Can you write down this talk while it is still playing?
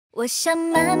我想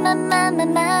慢慢慢慢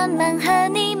慢慢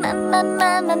和你慢慢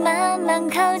慢慢慢慢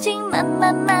靠近，慢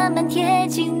慢慢慢贴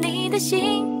近你的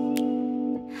心。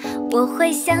我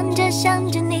会想着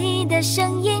想着你的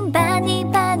声音，把你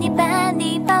把你把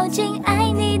你抱紧，爱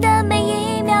你的每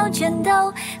一秒全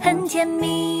都很甜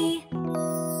蜜。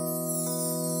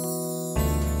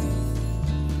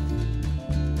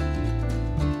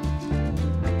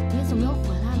你怎么又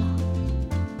回来了？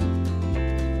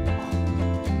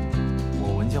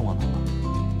我文件忘拿了。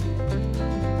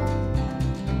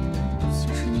其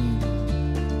实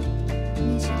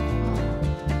那些话，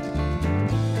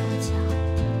大家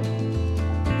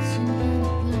心边有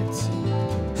点急，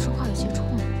说话有些冲，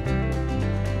你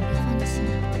别放在心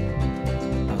上。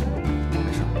没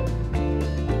事。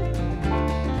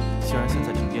既然现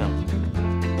在停电了，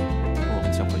那我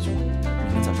们先回去吧，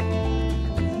明天再说。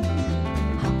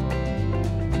好。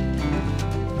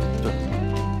对了，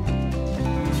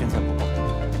现在不报。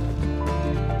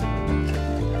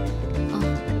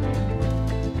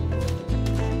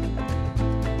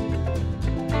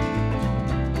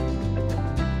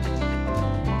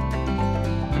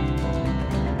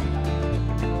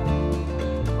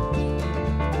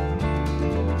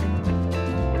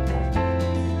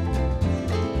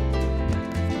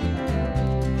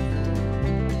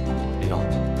李瑶，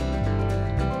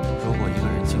如果一个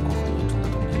人经过很严重的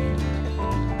童年阴影，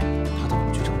他的恐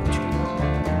惧症能痊愈吗？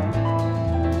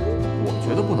我觉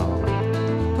得不能，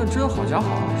但真好假好，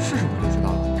试试不就知道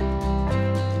了。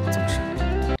怎么是？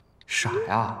傻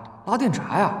呀，拉电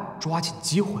闸呀，抓紧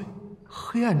机会，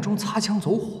黑暗中擦枪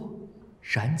走火，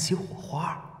燃起火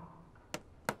花。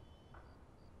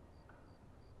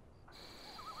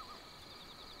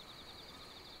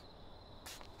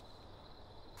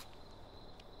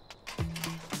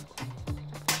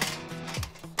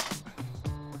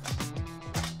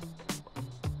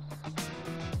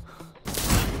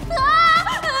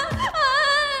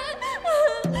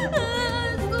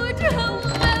苏晨，我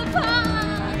害怕。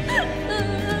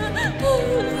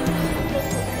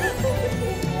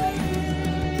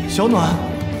小暖，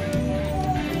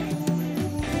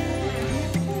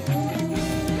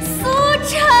苏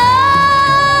晨，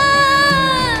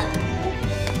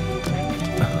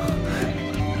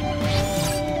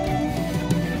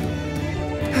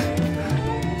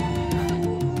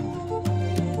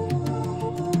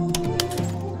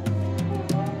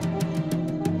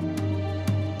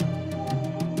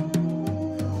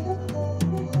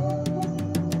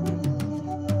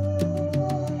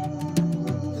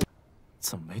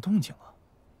怎么没动静啊？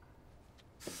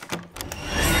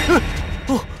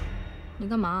你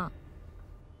干嘛？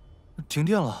停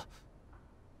电了，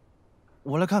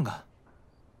我来看看。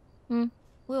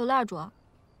我有蜡烛啊，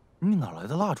你哪来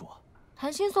的蜡烛啊？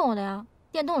谭鑫送我的呀，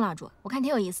电动蜡烛，我看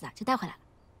挺有意思的，就带回来了。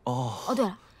哦，对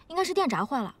了，应该是电闸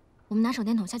坏了，我们拿手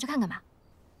电筒下去看看吧。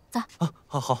走。啊，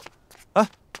好。哎，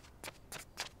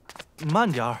慢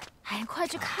点儿。哎，快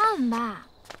去看吧。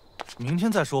明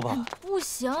天再说吧。不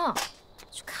行，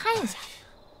去看一下。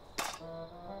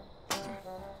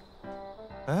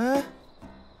哎，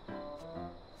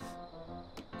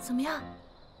怎么样？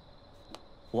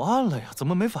我按了呀，怎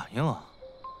么没反应啊？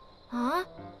啊？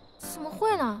怎么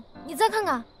会呢？你再看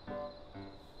看。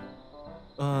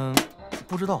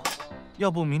不知道，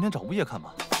要不明天找物业看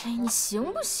吧。哎，你行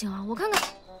不行啊？我看看。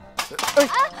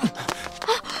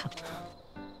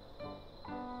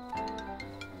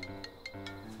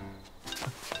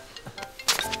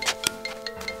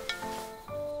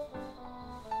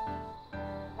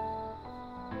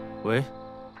喂，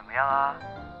怎么样啊？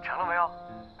成了没有？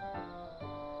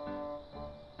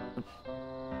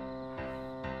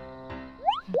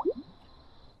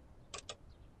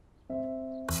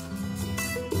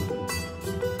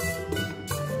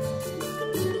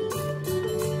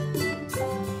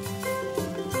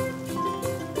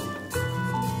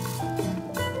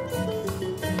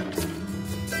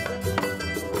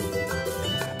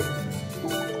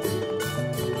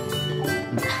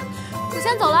我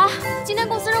先走了，今天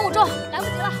公司任务重，来不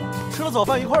及了。吃了早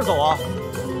饭一块儿走啊！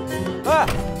哎，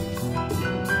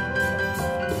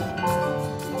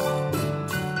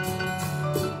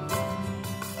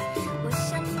我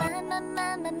想慢慢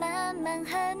慢慢慢慢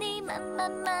和你慢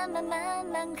慢慢慢慢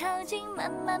慢靠近，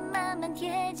慢慢慢慢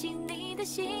贴近你的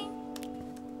心。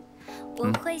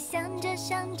我会想着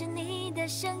想着你的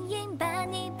声音，把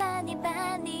你把你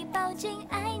把你抱紧，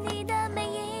爱你的每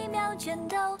一秒全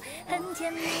都很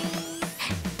甜蜜。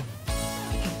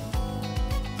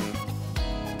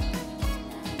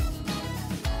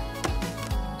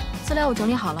资料我整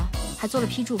理好了，还做了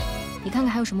批注，你看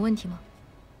看还有什么问题吗？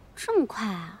这么快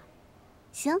啊？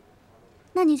行，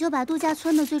那你就把度假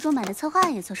村的最终版的策划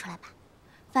也做出来吧。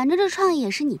反正这创意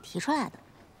也是你提出来的。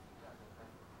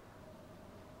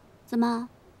怎么，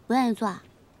不愿意做啊？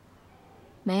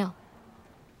没有，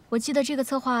我记得这个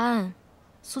策划案，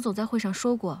苏总在会上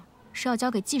说过是要交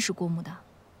给技师过目的。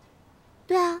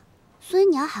对啊，所以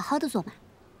你要好好的做嘛。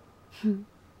哼。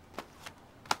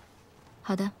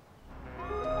好的。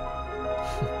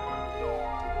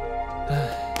哎，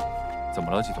怎么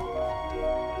了，季总？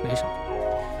没什么，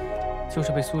就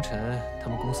是被苏晨他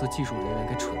们公司技术人员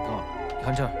给蠢到了。你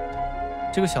看这儿，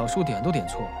这个小数点都点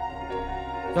错了。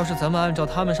要是咱们按照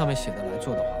他们上面写的来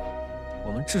做的话，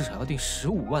我们至少要订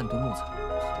15万吨木材。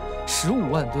15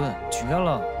万吨，绝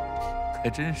了！还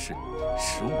真是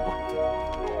15万吨。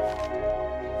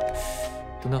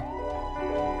等等，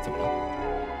怎么了？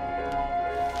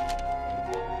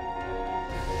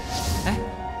哎，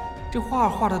这画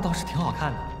画的倒是挺好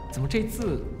看的，怎么这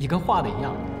字也跟画的一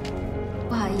样？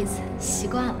不好意思，习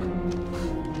惯了。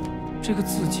这个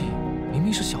字迹明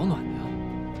明是小暖的呀。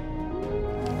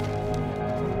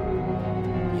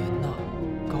严娜、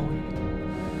高宇，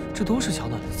这都是小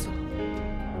暖的字啊。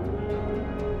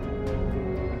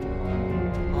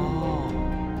哦，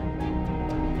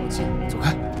老季，走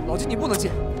开！老季，你不能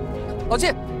进！老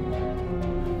季。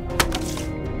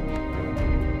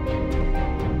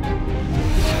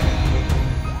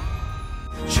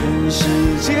全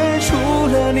世界除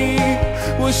了你，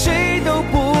我谁都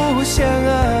不想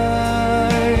爱。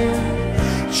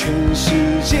全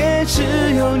世界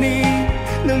只有你，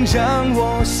能让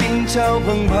我心潮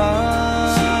澎湃。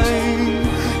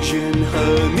愿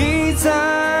和你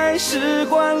在时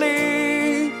光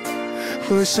里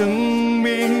和生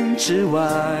命之外，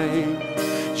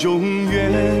永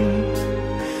远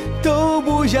都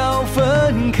不要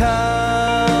分开。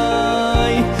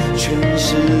全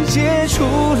世界除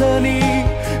了你，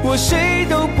我谁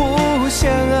都不想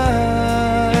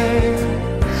爱。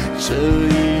这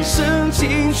一生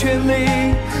尽全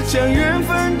力，将缘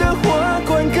分的火